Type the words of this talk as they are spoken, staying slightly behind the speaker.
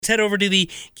Let's head over to the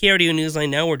KRDO Newsline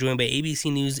now. We're joined by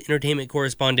ABC News entertainment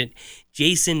correspondent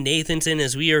Jason Nathanson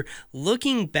as we are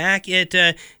looking back at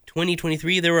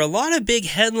 2023. There were a lot of big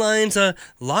headlines, a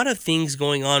lot of things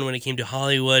going on when it came to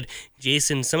Hollywood.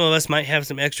 Jason, some of us might have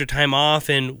some extra time off,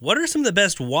 and what are some of the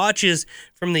best watches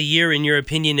from the year, in your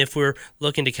opinion, if we're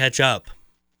looking to catch up?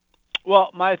 Well,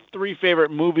 my three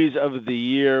favorite movies of the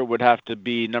year would have to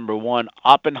be, number one,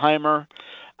 Oppenheimer.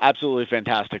 Absolutely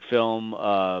fantastic film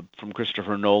from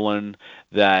Christopher Nolan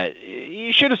that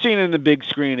you should have seen in the big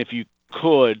screen if you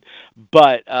could,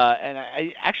 but and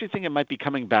I actually think it might be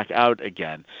coming back out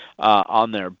again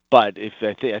on there. But if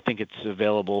I think it's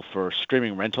available for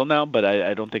streaming rental now, but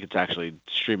I don't think it's actually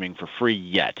streaming for free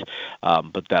yet.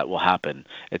 But that will happen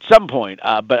at some point.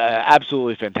 But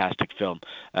absolutely fantastic film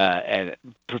and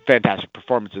fantastic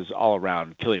performances all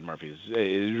around. Cillian Murphy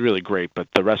is really great, but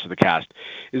the rest of the cast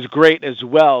is great as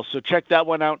well. So check that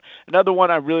one out. Another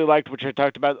one I really liked, which I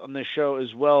talked about on this show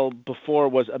as well before,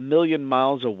 was A Million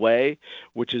Miles Away,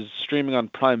 which is streaming on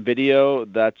Prime Video.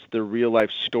 That's the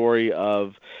real-life story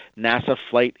of NASA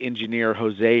flight engineer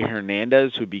Jose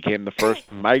Hernandez, who became the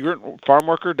first migrant farm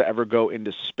worker to ever go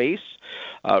into space.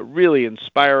 Really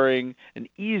inspiring, an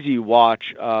easy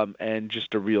watch, and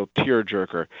just a real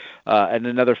tearjerker. And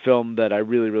another film that I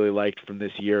really, really liked from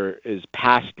this year is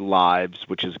Past Lives,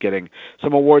 which is getting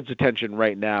some awards attention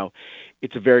right now.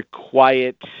 It's a very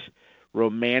quiet,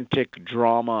 romantic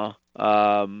drama.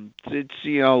 It's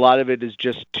a lot of it is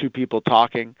just two people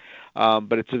talking,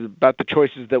 but it's about the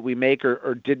choices that we make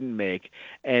or didn't make,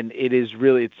 and it is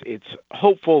really it's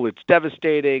hopeful, it's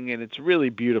devastating, and it's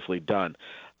really beautifully done.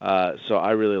 So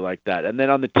I really like that. And then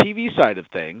on the TV side of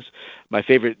things, my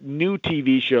favorite new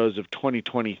TV shows of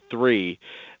 2023,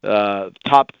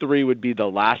 top three would be The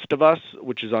Last of Us,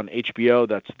 which is on HBO.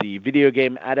 That's the video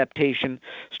game adaptation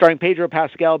starring Pedro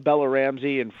Pascal, Bella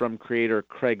Ramsey, and from creator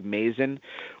Craig Mazin,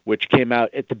 which came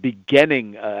out at the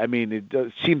beginning.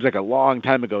 It seems like a long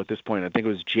time ago at this point. I think it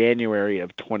was January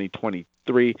of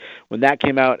 2023 when that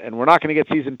came out, and we're not going to get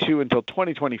season 2 until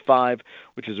 2025,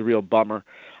 which is a real bummer.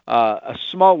 A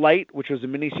Small Light, which was a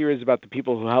miniseries about the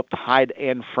people who helped hide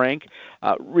Anne Frank.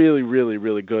 Really, really,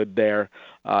 really good there.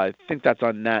 I think that's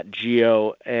on Nat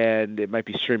Geo, and it might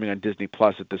be streaming on Disney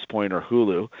Plus at this point, or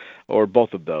Hulu, or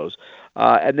both of those.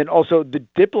 And then also The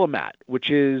Diplomat, which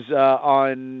is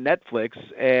on Netflix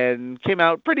and came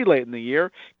out pretty late in the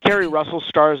year. Kerry Russell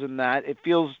stars in that. It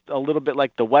feels a little bit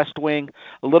like The West Wing,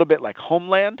 a little bit like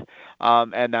Homeland,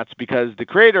 and that's because the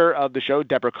creator of the show,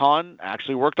 Deborah Kahn,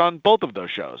 actually worked on both of those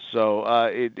shows. So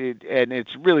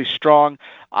it's really strong.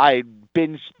 I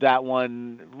binged that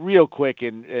one real quick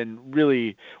and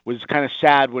really was kind of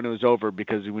sad when it was over,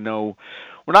 because we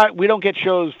don't get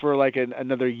shows for like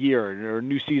another year, or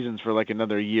new seasons for like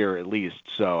another year at least.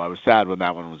 So I was sad when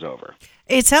that one was over.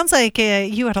 It sounds like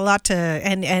you had a lot to,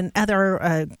 and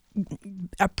other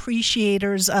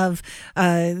appreciators of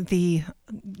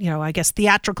I guess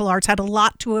theatrical arts had a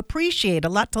lot to appreciate, a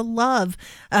lot to love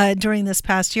during this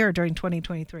past year, during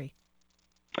 2023.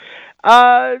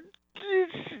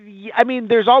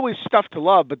 There's always stuff to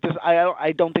love, but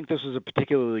I don't think this was a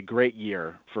particularly great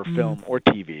year for film or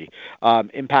TV.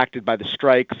 Impacted by the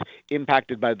strikes,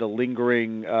 impacted by the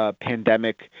lingering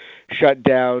pandemic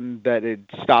shutdown that had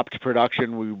stopped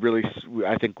production.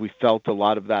 I think we felt a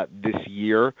lot of that this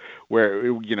year, where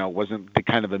it wasn't the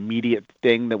kind of immediate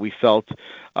thing that we felt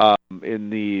in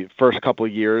the first couple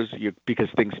of years, because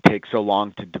things take so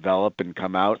long to develop and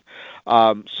come out.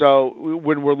 So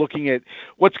when we're looking at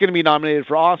what's going to be nominated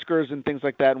for Oscars and things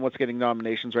like that, and what's getting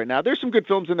nominations right now, there's some good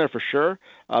films in there for sure,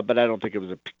 but I don't think it was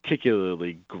a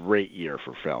particularly great year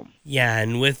for film. Yeah,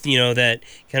 and with that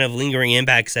kind of lingering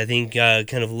impacts, I think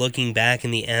kind of looking back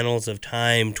in the annals of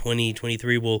time,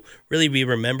 2023 will really be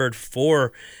remembered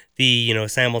for the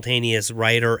simultaneous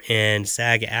writer and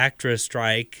SAG actress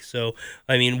strike. So,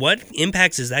 what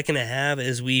impacts is that going to have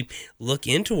as we look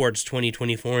in towards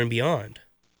 2024 and beyond?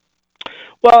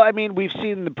 Well, we've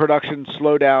seen the production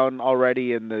slow down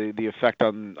already, and the effect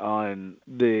on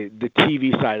the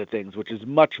TV side of things, which is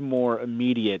much more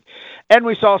immediate. And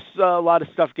we saw a lot of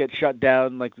stuff get shut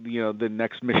down, like the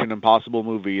next Mission Impossible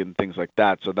movie and things like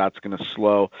that. So that's going to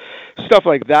slow stuff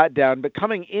like that down. But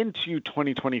coming into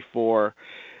 2024,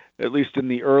 at least in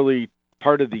the early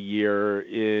part of the year,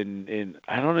 in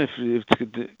I don't know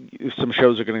if some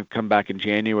shows are going to come back in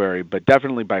January, but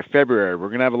definitely by February, we're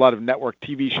going to have a lot of network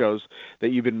TV shows that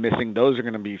you've been missing. Those are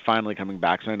going to be finally coming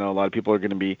back. So I know a lot of people are going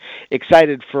to be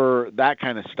excited for that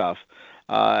kind of stuff.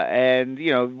 And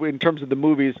in terms of the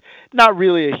movies, not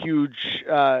really a huge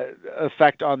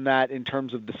effect on that in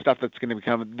terms of the stuff that's going to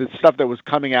become. The stuff that was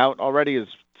coming out already is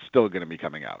still going to be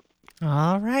coming out.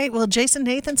 All right. Well, Jason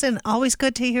Nathanson, always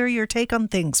good to hear your take on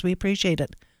things. We appreciate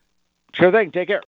it. Sure thing. Take care.